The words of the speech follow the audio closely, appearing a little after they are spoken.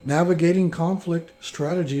Navigating Conflict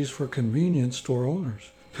Strategies for Convenience Store Owners.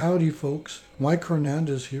 Howdy, folks. Mike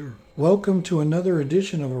Hernandez here. Welcome to another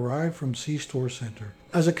edition of Arrive from C-Store Center.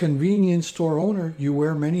 As a convenience store owner, you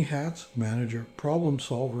wear many hats: manager, problem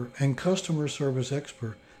solver, and customer service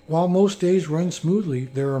expert. While most days run smoothly,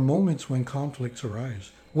 there are moments when conflicts arise.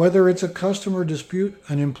 Whether it's a customer dispute,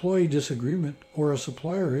 an employee disagreement, or a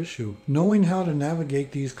supplier issue, knowing how to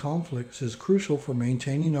navigate these conflicts is crucial for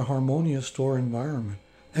maintaining a harmonious store environment.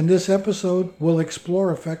 In this episode, we'll explore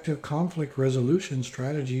effective conflict resolution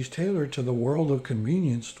strategies tailored to the world of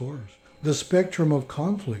convenience stores. The spectrum of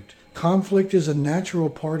conflict. Conflict is a natural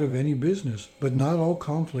part of any business, but not all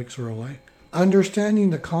conflicts are alike.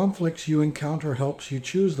 Understanding the conflicts you encounter helps you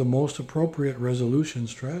choose the most appropriate resolution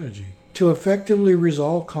strategy. To effectively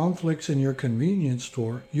resolve conflicts in your convenience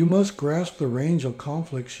store, you must grasp the range of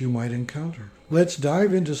conflicts you might encounter. Let's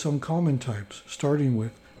dive into some common types, starting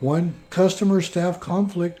with 1. Customer-staff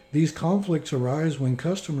conflict. These conflicts arise when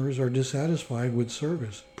customers are dissatisfied with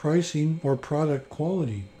service, pricing, or product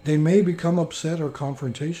quality. They may become upset or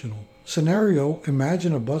confrontational. Scenario: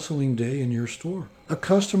 imagine a bustling day in your store. A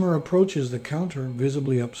customer approaches the counter,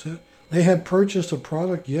 visibly upset. They had purchased a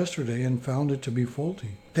product yesterday and found it to be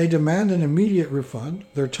faulty. They demand an immediate refund,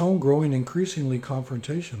 their tone growing increasingly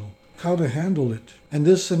confrontational. How to handle it. In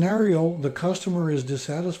this scenario, the customer is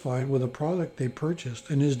dissatisfied with a product they purchased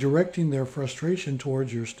and is directing their frustration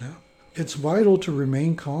towards your staff. It's vital to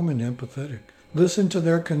remain calm and empathetic. Listen to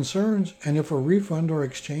their concerns, and if a refund or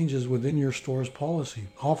exchange is within your store's policy,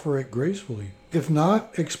 offer it gracefully. If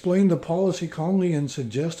not, explain the policy calmly and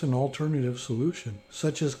suggest an alternative solution,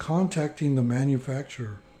 such as contacting the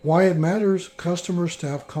manufacturer. Why it matters: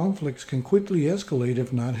 customer-staff conflicts can quickly escalate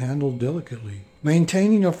if not handled delicately.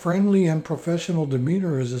 Maintaining a friendly and professional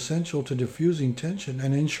demeanor is essential to diffusing tension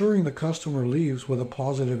and ensuring the customer leaves with a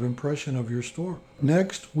positive impression of your store.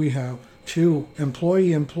 Next, we have 2.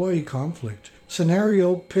 Employee-employee conflict.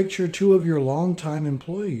 Scenario: picture two of your longtime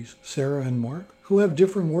employees, Sarah and Mark, who have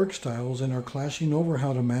different work styles and are clashing over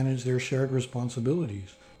how to manage their shared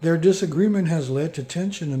responsibilities. Their disagreement has led to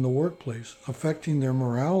tension in the workplace, affecting their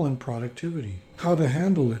morale and productivity. How to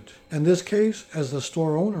handle it. In this case, as the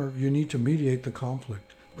store owner, you need to mediate the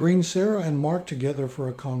conflict. Bring Sarah and Mark together for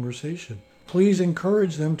a conversation. Please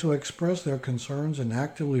encourage them to express their concerns and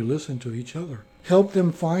actively listen to each other. Help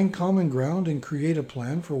them find common ground and create a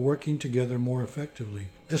plan for working together more effectively.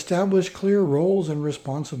 Establish clear roles and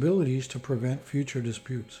responsibilities to prevent future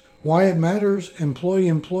disputes. Why it matters: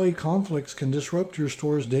 employee-employee conflicts can disrupt your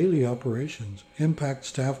store's daily operations, impact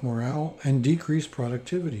staff morale, and decrease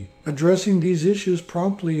productivity. Addressing these issues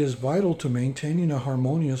promptly is vital to maintaining a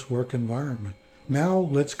harmonious work environment. Now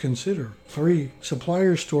let's consider 3.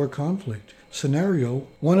 Supplier-store conflict. Scenario: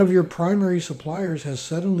 one of your primary suppliers has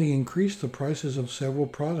suddenly increased the prices of several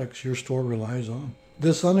products your store relies on.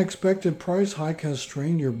 This unexpected price hike has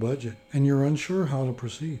strained your budget, and you're unsure how to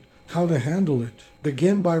proceed. How to handle it.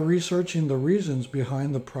 Begin by researching the reasons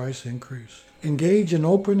behind the price increase. Engage in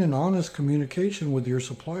open and honest communication with your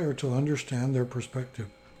supplier to understand their perspective.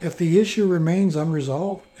 If the issue remains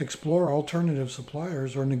unresolved, explore alternative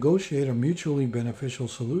suppliers or negotiate a mutually beneficial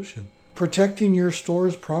solution. Protecting your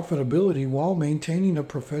store's profitability while maintaining a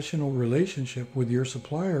professional relationship with your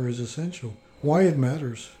supplier is essential. Why it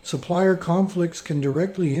matters. Supplier conflicts can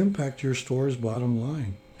directly impact your store's bottom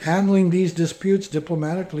line. Handling these disputes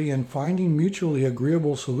diplomatically and finding mutually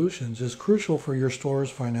agreeable solutions is crucial for your store's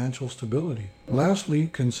financial stability. Lastly,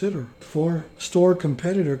 consider 4. Store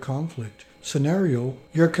competitor conflict. Scenario: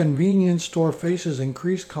 your convenience store faces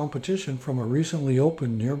increased competition from a recently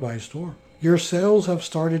opened nearby store. Your sales have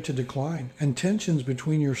started to decline, and tensions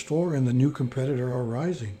between your store and the new competitor are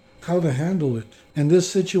rising. How to handle it. In this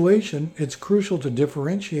situation, it's crucial to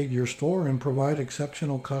differentiate your store and provide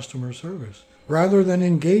exceptional customer service. Rather than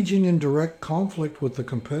engaging in direct conflict with the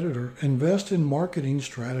competitor, invest in marketing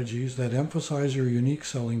strategies that emphasize your unique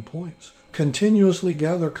selling points. Continuously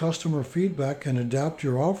gather customer feedback and adapt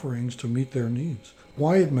your offerings to meet their needs.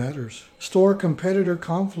 Why it matters. Store competitor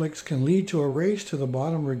conflicts can lead to a race to the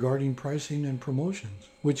bottom regarding pricing and promotions,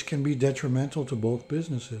 which can be detrimental to both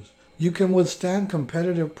businesses. You can withstand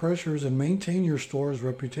competitive pressures and maintain your store's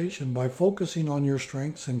reputation by focusing on your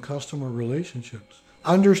strengths and customer relationships.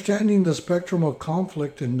 Understanding the spectrum of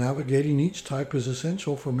conflict and navigating each type is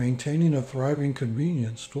essential for maintaining a thriving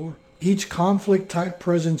convenience store. Each conflict type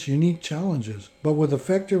presents unique challenges, but with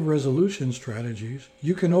effective resolution strategies,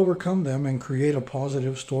 you can overcome them and create a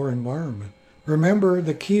positive store environment. Remember,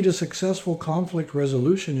 the key to successful conflict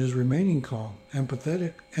resolution is remaining calm,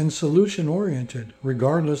 empathetic, and solution-oriented,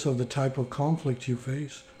 regardless of the type of conflict you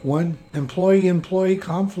face. 1. Employee-employee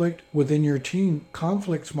conflict within your team.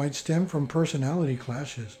 Conflicts might stem from personality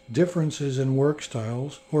clashes, differences in work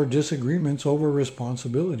styles, or disagreements over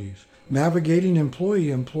responsibilities. Navigating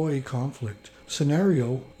employee-employee conflict.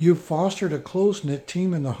 Scenario: you've fostered a close-knit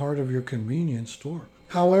team in the heart of your convenience store.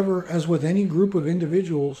 However, as with any group of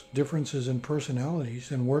individuals, differences in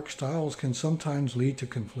personalities and work styles can sometimes lead to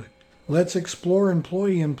conflict. Let's explore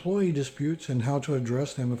employee-employee disputes and how to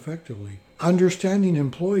address them effectively. Understanding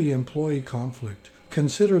employee-employee conflict.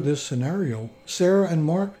 Consider this scenario. Sarah and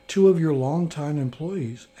Mark, two of your longtime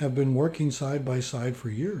employees, have been working side by side for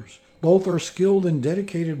years. Both are skilled and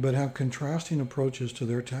dedicated but have contrasting approaches to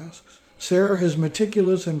their tasks. Sarah is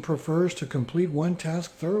meticulous and prefers to complete one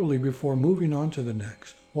task thoroughly before moving on to the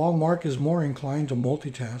next, while Mark is more inclined to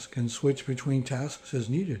multitask and switch between tasks as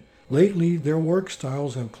needed. Lately, their work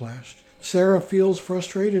styles have clashed. Sarah feels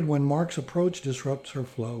frustrated when Mark's approach disrupts her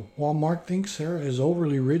flow, while Mark thinks Sarah is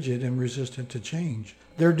overly rigid and resistant to change.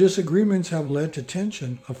 Their disagreements have led to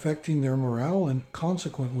tension, affecting their morale and,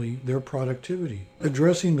 consequently, their productivity.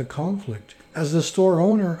 Addressing the conflict. As the store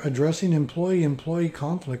owner, addressing employee-employee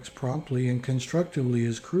conflicts promptly and constructively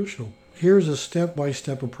is crucial. Here's a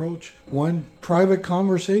step-by-step approach. 1. Private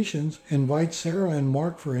conversations. Invite Sarah and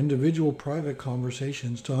Mark for individual private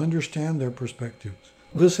conversations to understand their perspectives.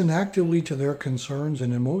 Listen actively to their concerns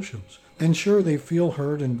and emotions. Ensure they feel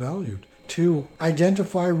heard and valued. 2.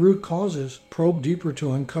 Identify root causes. Probe deeper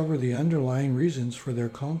to uncover the underlying reasons for their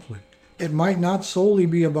conflict. It might not solely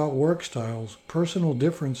be about work styles. Personal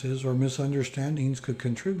differences or misunderstandings could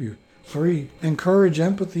contribute. 3. Encourage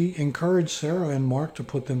empathy. Encourage Sarah and Mark to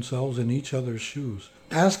put themselves in each other's shoes.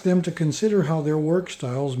 Ask them to consider how their work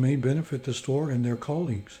styles may benefit the store and their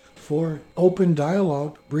colleagues. 4. Open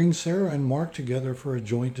dialogue. Bring Sarah and Mark together for a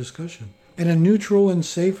joint discussion. In a neutral and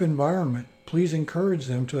safe environment, please encourage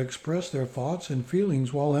them to express their thoughts and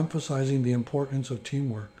feelings while emphasizing the importance of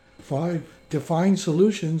teamwork. 5. Define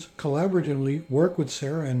solutions. Collaboratively work with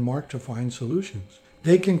Sarah and Mark to find solutions.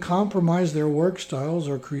 They can compromise their work styles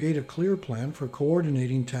or create a clear plan for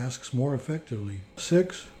coordinating tasks more effectively.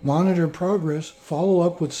 6. Monitor progress. Follow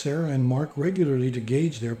up with Sarah and Mark regularly to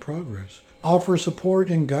gauge their progress. Offer support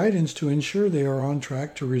and guidance to ensure they are on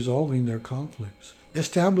track to resolving their conflicts.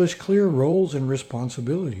 Establish clear roles and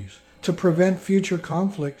responsibilities. To prevent future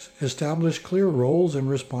conflicts, establish clear roles and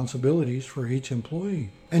responsibilities for each employee.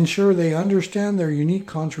 Ensure they understand their unique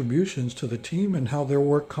contributions to the team and how their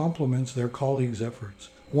work complements their colleagues' efforts.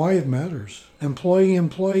 Why it matters.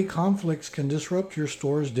 Employee-employee conflicts can disrupt your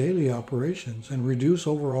store's daily operations and reduce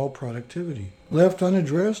overall productivity. Left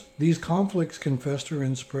unaddressed, these conflicts can fester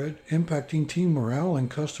and spread, impacting team morale and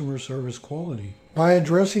customer service quality. By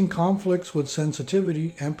addressing conflicts with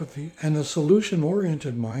sensitivity, empathy, and a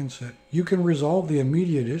solution-oriented mindset, you can resolve the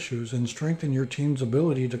immediate issues and strengthen your team's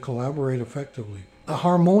ability to collaborate effectively. A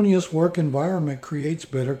harmonious work environment creates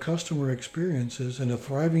better customer experiences and a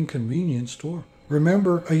thriving convenience store.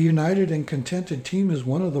 Remember, a united and contented team is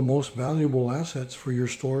one of the most valuable assets for your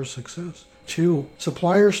store's success. 2.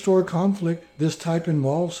 Supplier-store conflict. This type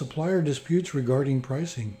involves supplier disputes regarding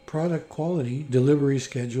pricing, product quality, delivery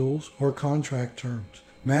schedules, or contract terms.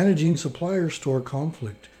 Managing supplier-store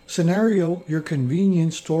conflict. Scenario: your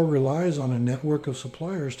convenience store relies on a network of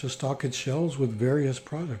suppliers to stock its shelves with various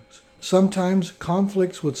products. Sometimes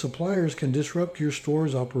conflicts with suppliers can disrupt your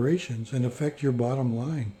store's operations and affect your bottom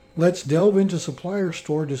line. Let's delve into supplier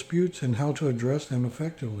store disputes and how to address them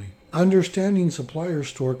effectively. Understanding supplier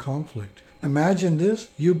store conflict. Imagine this: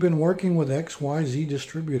 you've been working with XYZ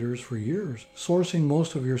distributors for years, sourcing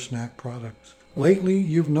most of your snack products. Lately,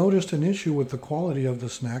 you've noticed an issue with the quality of the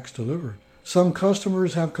snacks delivered. Some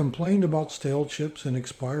customers have complained about stale chips and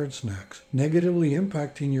expired snacks, negatively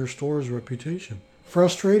impacting your store's reputation.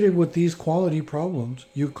 Frustrated with these quality problems,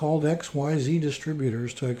 you've called XYZ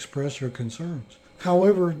distributors to express your concerns.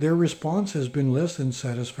 However, their response has been less than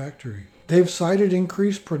satisfactory. They've cited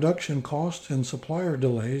increased production costs and supplier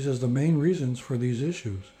delays as the main reasons for these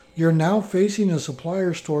issues. You're now facing a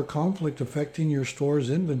supplier store conflict affecting your store's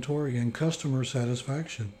inventory and customer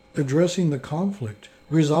satisfaction. Addressing the conflict.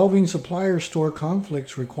 Resolving supplier store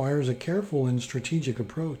conflicts requires a careful and strategic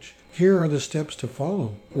approach. Here are the steps to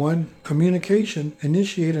follow. 1. Communication.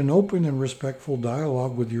 Initiate an open and respectful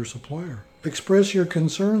dialogue with your supplier. Express your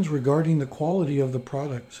concerns regarding the quality of the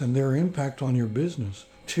products and their impact on your business.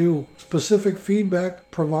 2. Specific feedback.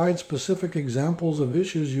 Provide specific examples of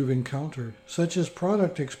issues you've encountered, such as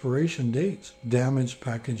product expiration dates, damaged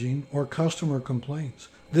packaging, or customer complaints.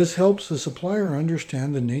 This helps the supplier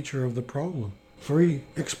understand the nature of the problem. 3.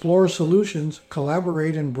 Explore solutions.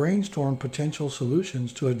 Collaborate and brainstorm potential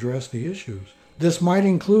solutions to address the issues. This might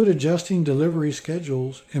include adjusting delivery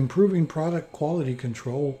schedules, improving product quality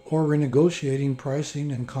control, or renegotiating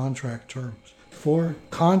pricing and contract terms. 4.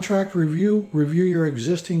 Contract review. Review your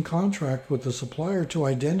existing contract with the supplier to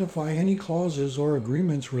identify any clauses or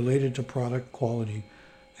agreements related to product quality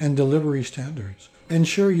and delivery standards.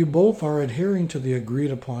 Ensure you both are adhering to the agreed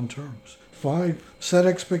upon terms. 5. Set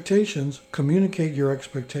expectations. Communicate your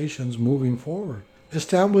expectations moving forward.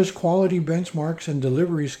 Establish quality benchmarks and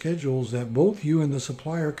delivery schedules that both you and the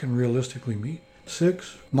supplier can realistically meet.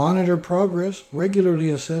 6. Monitor progress. Regularly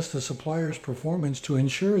assess the supplier's performance to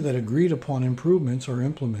ensure that agreed upon improvements are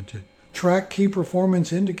implemented. Track key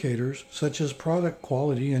performance indicators such as product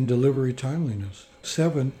quality and delivery timeliness.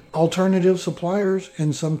 7. Alternative suppliers.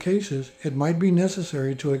 In some cases, it might be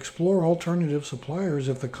necessary to explore alternative suppliers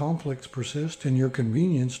if the conflicts persist and your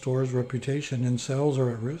convenience store's reputation and sales are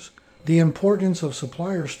at risk. The importance of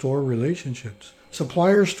supplier-store relationships.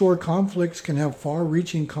 Supplier-store conflicts can have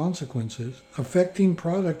far-reaching consequences, affecting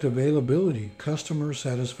product availability, customer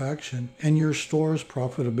satisfaction, and your store's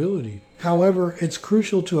profitability. However, it's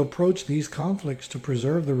crucial to approach these conflicts to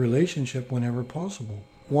preserve the relationship whenever possible.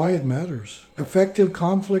 Why it matters. Effective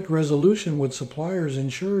conflict resolution with suppliers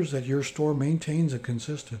ensures that your store maintains a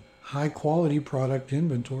consistent, high-quality product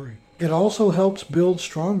inventory. It also helps build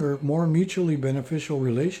stronger, more mutually beneficial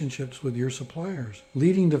relationships with your suppliers,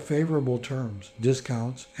 leading to favorable terms,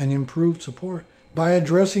 discounts, and improved support. By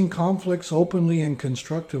addressing conflicts openly and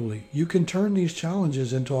constructively, you can turn these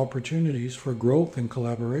challenges into opportunities for growth and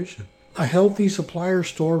collaboration. A healthy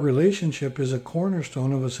supplier-store relationship is a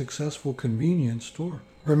cornerstone of a successful convenience store.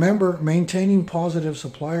 Remember, maintaining positive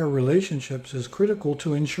supplier relationships is critical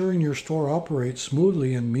to ensuring your store operates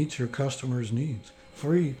smoothly and meets your customers' needs.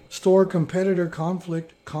 3. Store competitor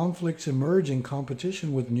conflict. Conflicts emerge in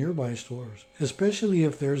competition with nearby stores, especially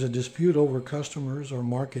if there's a dispute over customers or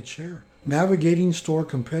market share. Navigating store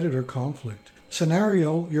competitor conflict.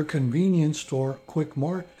 Scenario: your convenience store, Quick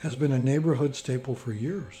Mart, has been a neighborhood staple for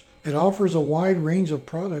years. It offers a wide range of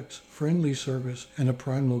products, friendly service, and a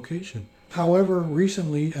prime location. However,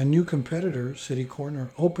 recently a new competitor, City Corner,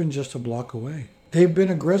 opened just a block away. They've been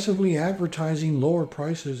aggressively advertising lower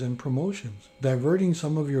prices and promotions, diverting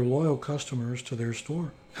some of your loyal customers to their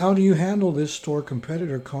store. How do you handle this store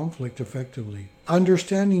competitor conflict effectively?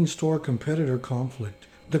 Understanding store competitor conflict.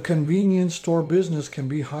 The convenience store business can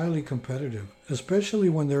be highly competitive, especially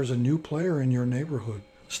when there's a new player in your neighborhood.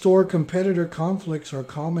 Store competitor conflicts are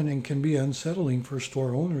common and can be unsettling for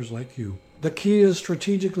store owners like you. The key is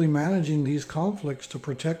strategically managing these conflicts to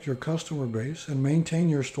protect your customer base and maintain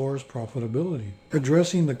your store's profitability.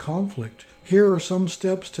 Addressing the conflict. Here are some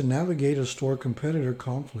steps to navigate a store competitor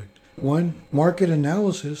conflict. 1. Market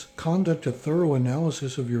analysis. Conduct a thorough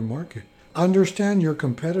analysis of your market. Understand your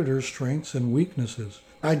competitors' strengths and weaknesses.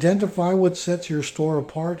 Identify what sets your store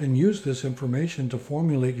apart and use this information to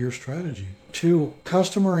formulate your strategy. 2.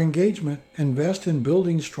 Customer engagement. Invest in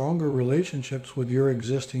building stronger relationships with your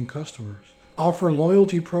existing customers. Offer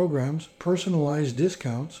loyalty programs, personalized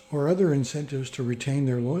discounts, or other incentives to retain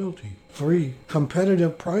their loyalty. 3.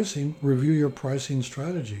 Competitive pricing. Review your pricing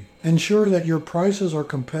strategy. Ensure that your prices are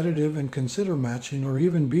competitive and consider matching or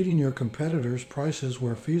even beating your competitors' prices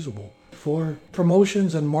where feasible. 4.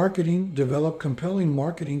 Promotions and marketing. Develop compelling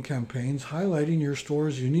marketing campaigns highlighting your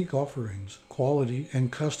store's unique offerings, quality,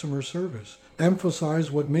 and customer service.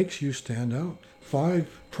 Emphasize what makes you stand out.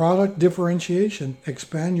 5. Product differentiation.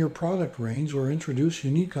 Expand your product range or introduce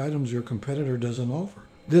unique items your competitor doesn't offer.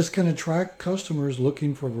 This can attract customers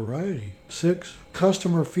looking for variety. 6.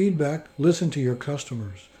 Customer feedback. Listen to your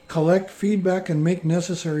customers. Collect feedback and make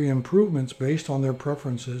necessary improvements based on their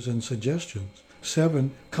preferences and suggestions.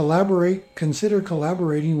 7. Collaborate. Consider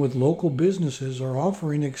collaborating with local businesses or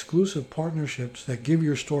offering exclusive partnerships that give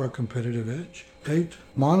your store a competitive edge. 8.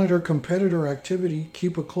 Monitor competitor activity.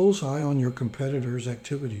 Keep a close eye on your competitors'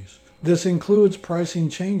 activities. This includes pricing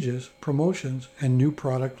changes, promotions, and new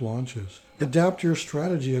product launches. Adapt your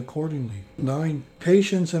strategy accordingly. 9.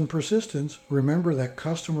 Patience and persistence. Remember that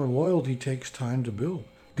customer loyalty takes time to build.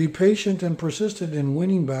 Be patient and persistent in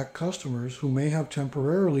winning back customers who may have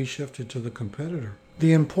temporarily shifted to the competitor.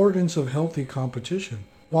 The importance of healthy competition.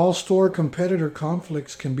 While store competitor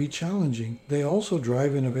conflicts can be challenging, they also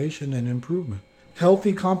drive innovation and improvement.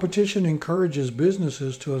 Healthy competition encourages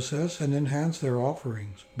businesses to assess and enhance their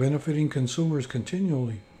offerings, benefiting consumers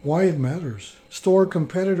continually. Why it matters. Store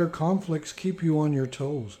competitor conflicts keep you on your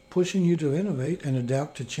toes, pushing you to innovate and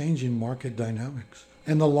adapt to changing market dynamics.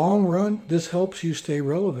 In the long run, this helps you stay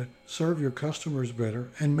relevant, serve your customers better,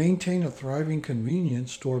 and maintain a thriving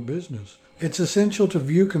convenience store business. It's essential to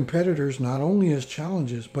view competitors not only as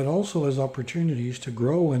challenges, but also as opportunities to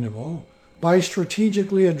grow and evolve. By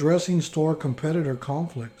strategically addressing store competitor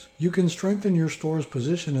conflicts, you can strengthen your store's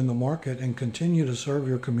position in the market and continue to serve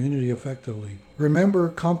your community effectively. Remember,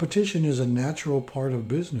 competition is a natural part of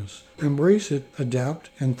business. Embrace it, adapt,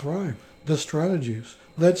 and thrive. The strategies.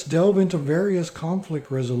 Let's delve into various conflict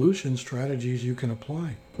resolution strategies you can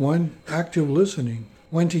apply. 1. Active listening.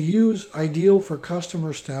 When to use, ideal for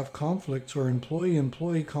customer-staff conflicts or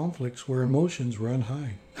employee-employee conflicts where emotions run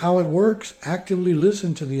high. How it works, actively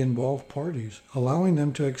listen to the involved parties, allowing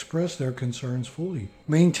them to express their concerns fully.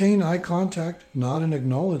 Maintain eye contact, not an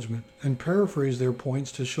acknowledgement, and paraphrase their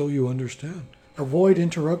points to show you understand. Avoid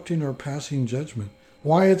interrupting or passing judgment.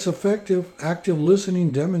 Why it's effective, active listening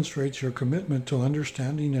demonstrates your commitment to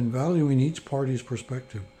understanding and valuing each party's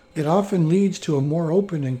perspective. It often leads to a more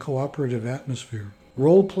open and cooperative atmosphere.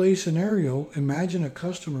 Role play scenario, imagine a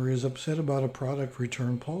customer is upset about a product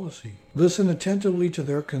return policy. Listen attentively to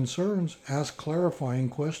their concerns, ask clarifying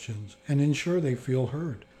questions, and ensure they feel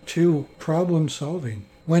heard. 2. Problem solving.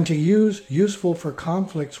 When to use, useful for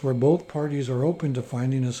conflicts where both parties are open to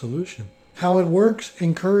finding a solution. How it works,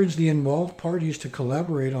 encourage the involved parties to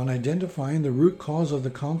collaborate on identifying the root cause of the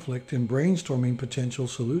conflict and brainstorming potential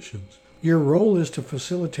solutions. Your role is to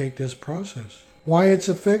facilitate this process. Why it's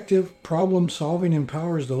effective, problem solving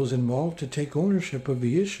empowers those involved to take ownership of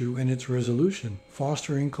the issue and its resolution,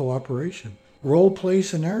 fostering cooperation. Role play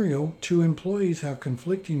scenario, 2 employees have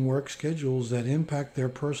conflicting work schedules that impact their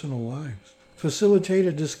personal lives. Facilitate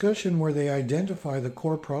a discussion where they identify the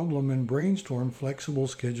core problem and brainstorm flexible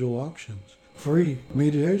schedule options. 3.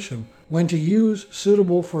 Mediation. When to use,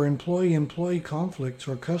 suitable for employee-employee conflicts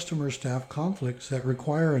or customer-staff conflicts that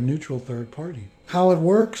require a neutral third party. How it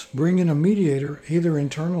works, bring in a mediator, either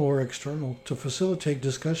internal or external, to facilitate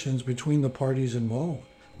discussions between the parties involved.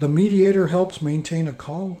 The mediator helps maintain a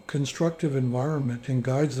calm, constructive environment and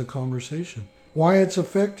guides the conversation. Why it's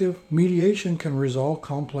effective, mediation can resolve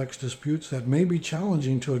complex disputes that may be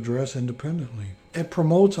challenging to address independently. It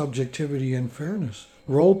promotes objectivity and fairness.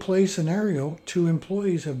 Role play scenario, 2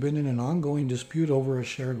 employees have been in an ongoing dispute over a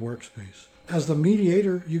shared workspace. As the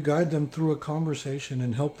mediator, you guide them through a conversation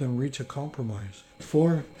and help them reach a compromise.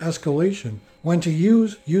 4. Escalation. When to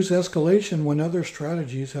use escalation when other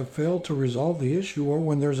strategies have failed to resolve the issue or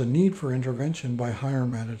when there's a need for intervention by higher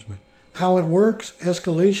management. How it works,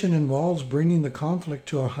 escalation involves bringing the conflict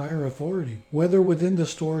to a higher authority, whether within the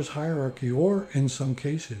store's hierarchy or, in some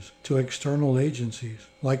cases, to external agencies,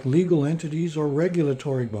 like legal entities or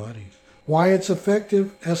regulatory bodies. Why it's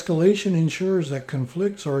effective, escalation ensures that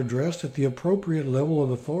conflicts are addressed at the appropriate level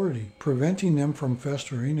of authority, preventing them from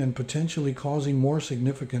festering and potentially causing more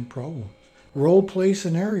significant problems. Role play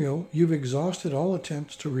scenario, you've exhausted all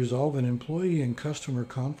attempts to resolve an employee and customer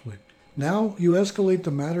conflict. Now you escalate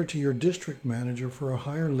the matter to your district manager for a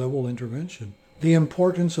higher level intervention. The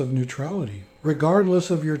importance of neutrality.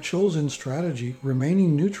 Regardless of your chosen strategy,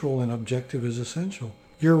 remaining neutral and objective is essential.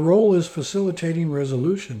 Your role is facilitating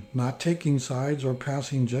resolution, not taking sides or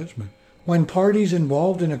passing judgment. When parties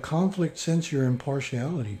involved in a conflict sense your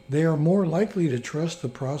impartiality, they are more likely to trust the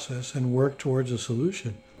process and work towards a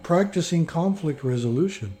solution. Practicing conflict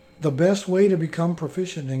resolution. The best way to become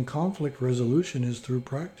proficient in conflict resolution is through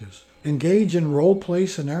practice. Engage in role-play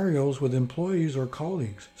scenarios with employees or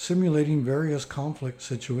colleagues, simulating various conflict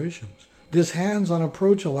situations. This hands-on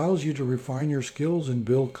approach allows you to refine your skills and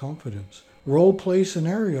build confidence. Role-play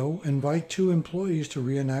scenario, invite 2 employees to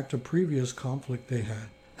reenact a previous conflict they had.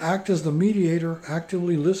 Act as the mediator,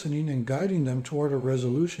 actively listening and guiding them toward a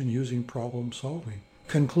resolution using problem solving.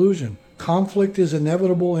 Conclusion. Conflict is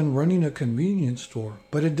inevitable in running a convenience store,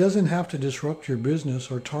 but it doesn't have to disrupt your business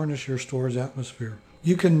or tarnish your store's atmosphere.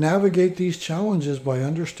 You can navigate these challenges by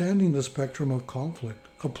understanding the spectrum of conflict,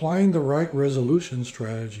 applying the right resolution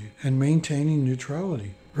strategy, and maintaining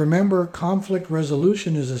neutrality. Remember, conflict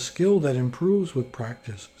resolution is a skill that improves with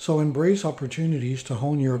practice, so embrace opportunities to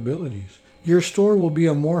hone your abilities. Your store will be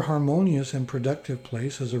a more harmonious and productive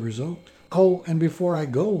place as a result. Oh, and before I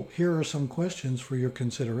go, here are some questions for your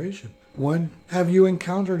consideration. 1. Have you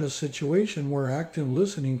encountered a situation where active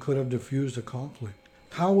listening could have diffused a conflict?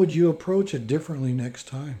 How would you approach it differently next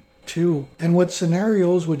time? 2. And what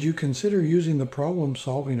scenarios would you consider using the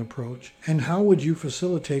problem-solving approach, and how would you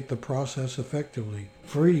facilitate the process effectively?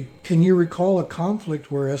 3. Can you recall a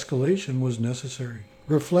conflict where escalation was necessary?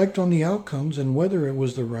 Reflect on the outcomes and whether it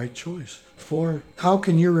was the right choice. 4. How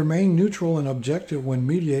can you remain neutral and objective when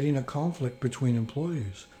mediating a conflict between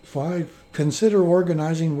employees? 5. Consider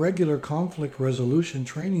organizing regular conflict resolution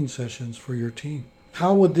training sessions for your team.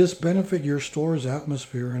 How would this benefit your store's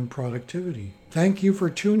atmosphere and productivity? Thank you for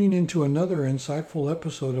tuning into another insightful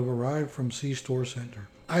episode of Arrive from C Store Center.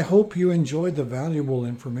 I hope you enjoyed the valuable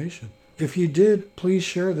information. If you did, please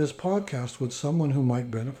share this podcast with someone who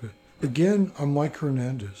might benefit. Again, I'm Mike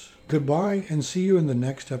Hernandez. Goodbye and see you in the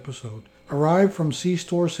next episode. Arrive from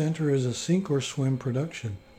C-Store Center is a sink or swim production.